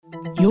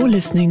You're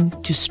listening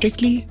to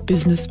Strictly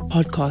Business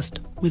Podcast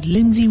with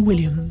Lindsay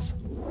Williams.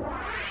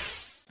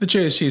 The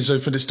JSE has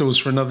opened its doors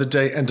for another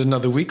day and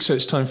another week, so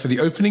it's time for the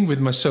opening with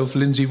myself,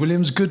 Lindsay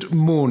Williams. Good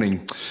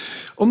morning.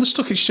 On the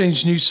Stock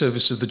Exchange News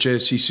Service of the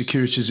JSE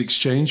Securities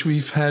Exchange,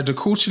 we've had a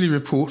quarterly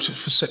report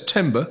for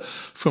September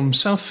from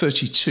South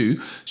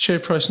 32. Share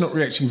price not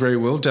reacting very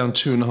well, down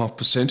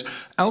 2.5%.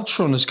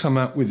 Altron has come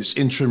out with its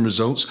interim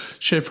results.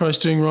 Share price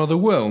doing rather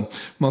well.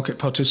 Market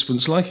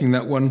participants liking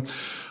that one.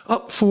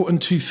 Up 4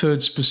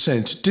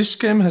 2/3%.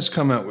 Discam has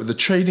come out with a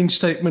trading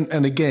statement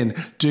and again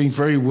doing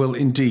very well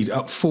indeed,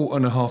 up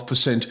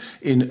 4.5%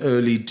 in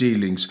early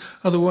dealings.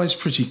 Otherwise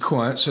pretty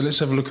quiet. So let's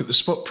have a look at the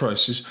spot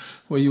prices,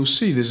 where you'll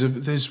see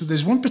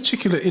there's one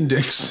particular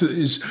index that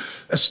is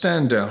a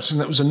standout, and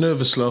that was a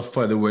nervous laugh,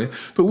 by the way.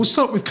 But we'll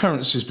start with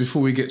currencies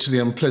before we get to the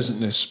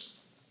unpleasantness.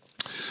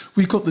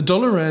 We've got the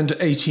dollar rand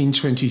at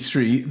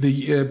 18.23,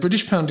 the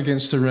British pound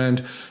against the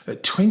rand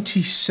at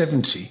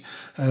 20.70.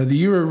 The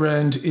euro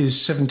rand is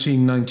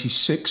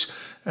 17.96.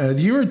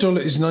 The euro dollar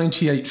is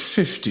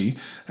 98.50.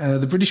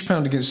 The British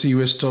pound against the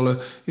US dollar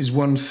is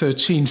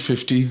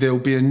 113.50. There will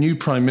be a new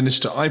Prime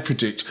Minister, I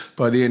predict,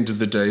 by the end of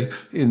the day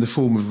in the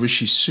form of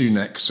Rishi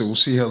Sunak. So we'll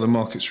see how the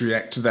markets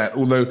react to that,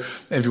 although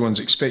everyone's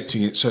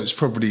expecting it, so it's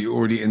probably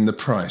already in the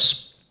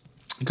price.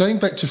 Going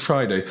back to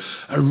Friday,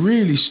 a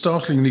really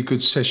startlingly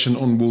good session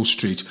on Wall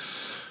Street.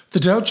 The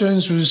Dow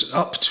Jones was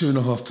up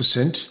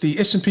 2.5%. The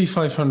S&P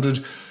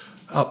 500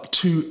 up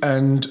 2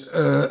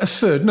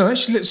 1/3. No,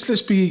 actually,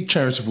 let's be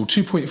charitable.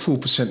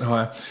 2.4%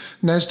 higher.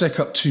 Nasdaq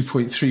up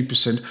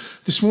 2.3%.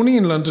 This morning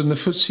in London, the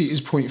FTSE is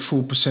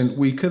 0.4%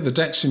 weaker. The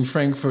DAX in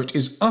Frankfurt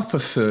is up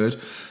 1/3.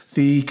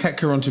 The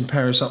CAC 40 in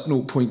Paris up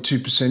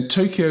 0.2%.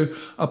 Tokyo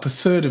up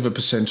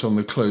 1/3% on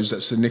the close.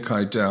 That's the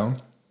Nikkei Dow.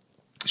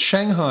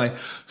 Shanghai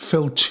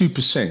fell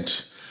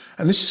 2%.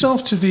 And this is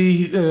after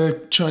the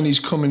Chinese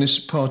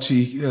Communist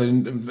Party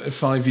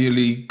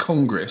 5-yearly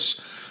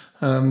Congress.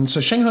 So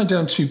Shanghai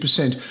down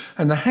 2%.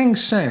 And the Hang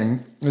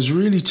Seng has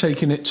really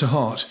taken it to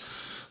heart,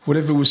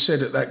 whatever was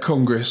said at that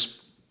Congress,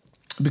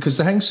 because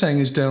the Hang Seng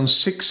is down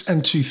 6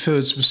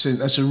 2/3%.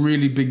 That's a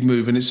really big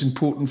move, and it's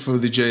important for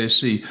the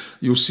JSE.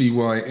 You'll see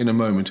why in a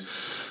moment.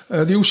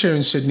 The All Share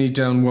in Sydney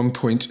down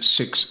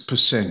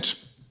 1.6%.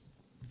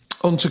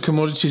 On to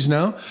commodities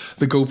now.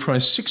 The gold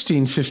price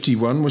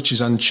 $16.51, which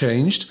is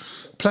unchanged.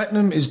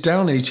 Platinum is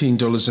down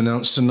 $18 an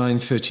ounce to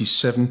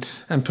 $9.37,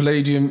 and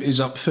palladium is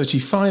up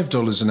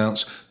 $35 an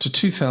ounce to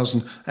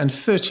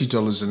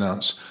 $2,030 an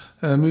ounce.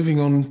 Moving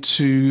on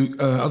to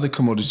other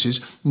commodities,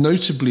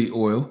 notably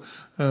oil.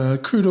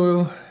 Crude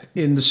oil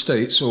in the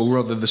States, or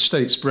rather the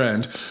States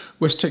brand,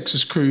 West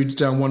Texas crude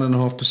down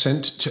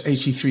 1.5% to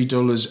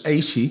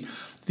 $83.80.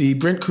 The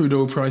Brent crude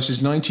oil price is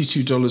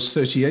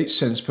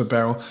 $92.38 per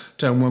barrel,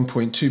 down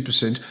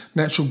 1.2%.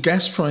 Natural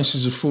gas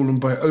prices have fallen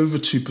by over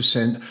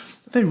 2%.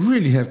 They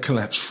really have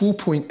collapsed,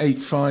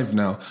 4.85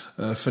 now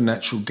for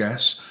natural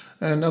gas.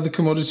 And other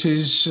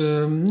commodities,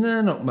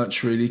 not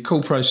much really.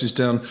 Coal prices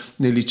down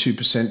nearly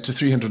 2% to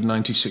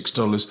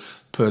 $396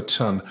 per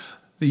tonne.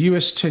 The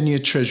US 10-year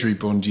Treasury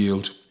bond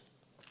yield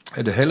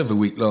had a hell of a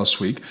week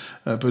last week,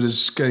 but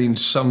has gained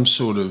some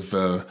sort of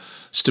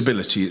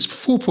stability. It's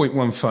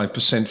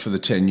 4.15% for the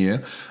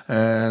 10-year,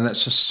 and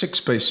that's a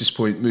 6 basis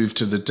point move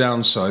to the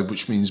downside,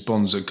 which means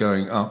bonds are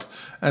going up.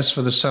 As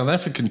for the South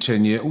African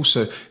 10-year,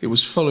 also it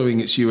was following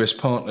its US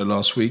partner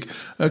last week.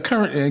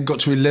 Currently it got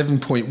to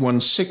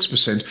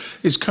 11.16%.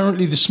 It's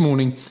currently this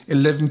morning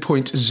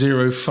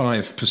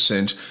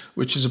 11.05%,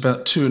 which is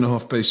about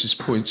 2.5 basis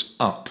points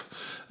up.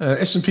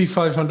 S&P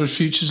 500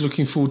 futures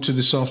looking forward to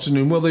this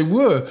afternoon. Well, they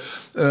were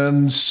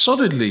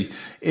solidly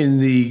in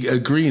the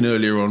green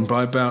earlier on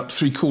by about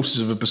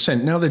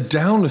 0.75%. Now they're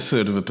down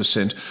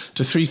 1/3%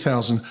 to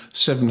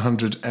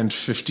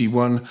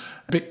 3,751.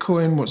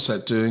 Bitcoin, what's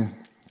that doing?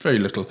 Very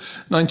little.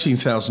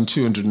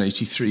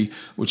 19,283,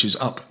 which is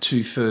up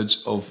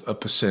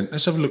 2/3%.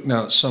 Let's have a look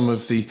now at some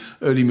of the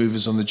early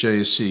movers on the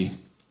JSE.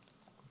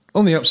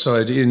 On the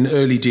upside in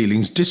early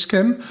dealings,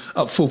 Discam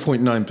up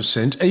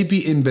 4.9%,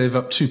 AB InBev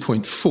up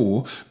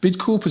 2.4%,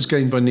 Bidcorp has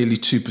gained by nearly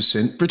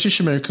 2%, British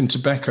American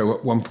Tobacco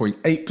up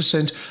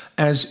 1.8%,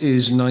 as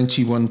is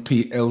 91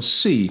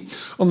 PLC.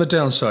 On the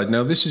downside,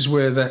 now this is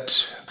where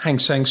that Hang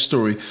Seng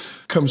story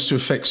comes to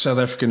affect South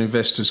African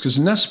investors, because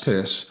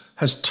Naspers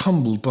has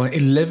tumbled by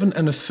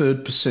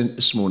 11.1/3%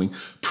 this morning.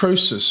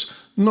 Prosus,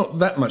 not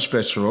that much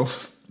better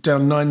off,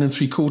 down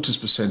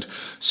 9.75%.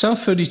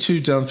 South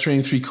 32 down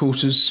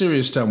 3.75%.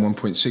 Sirius down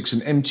 1.6%,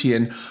 and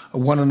MTN a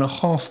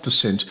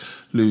 1.5%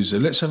 loser.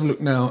 Let's have a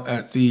look now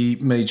at the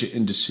major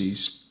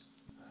indices.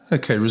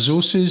 Okay,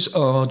 resources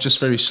are just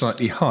very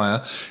slightly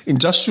higher.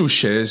 Industrial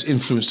shares,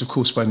 influenced of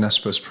course by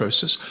Naspers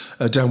process,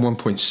 are down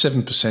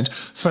 1.7%.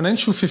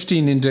 Financial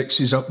 15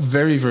 index is up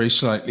very, very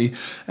slightly.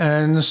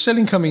 And the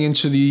selling coming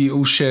into the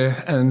all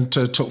share and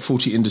top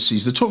 40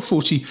 indices. The top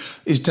 40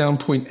 is down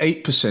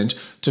 0.8%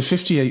 to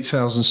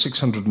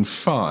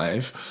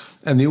 58,605.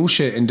 and the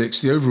all-share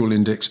index, the overall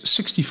index,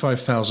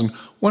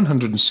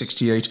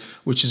 65,168,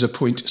 which is a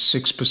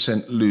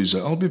 0.6% loser.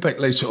 I'll be back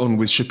later on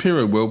with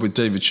Shapiro World with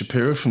David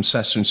Shapiro from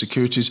Sasson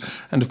Securities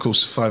and, of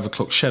course, the 5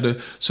 o'clock shadow,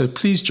 so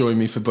please join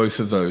me for both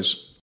of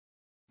those.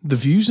 The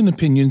views and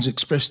opinions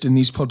expressed in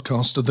these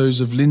podcasts are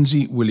those of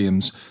Lindsay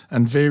Williams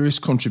and various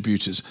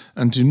contributors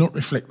and do not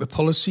reflect the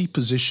policy,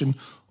 position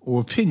or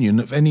opinion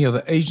of any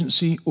other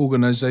agency,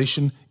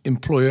 organisation,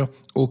 employer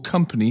or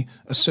company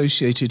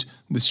associated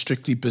with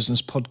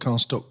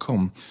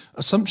strictlybusinesspodcast.com.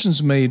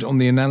 Assumptions made on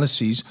the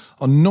analyses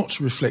are not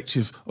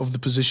reflective of the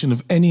position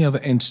of any other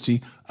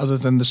entity other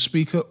than the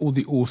speaker or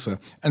the author.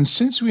 And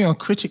since we are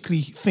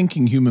critically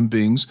thinking human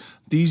beings,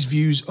 these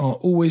views are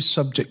always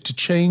subject to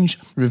change,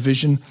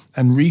 revision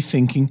and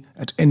rethinking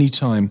at any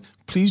time.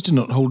 Please do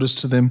not hold us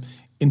to them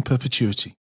in perpetuity.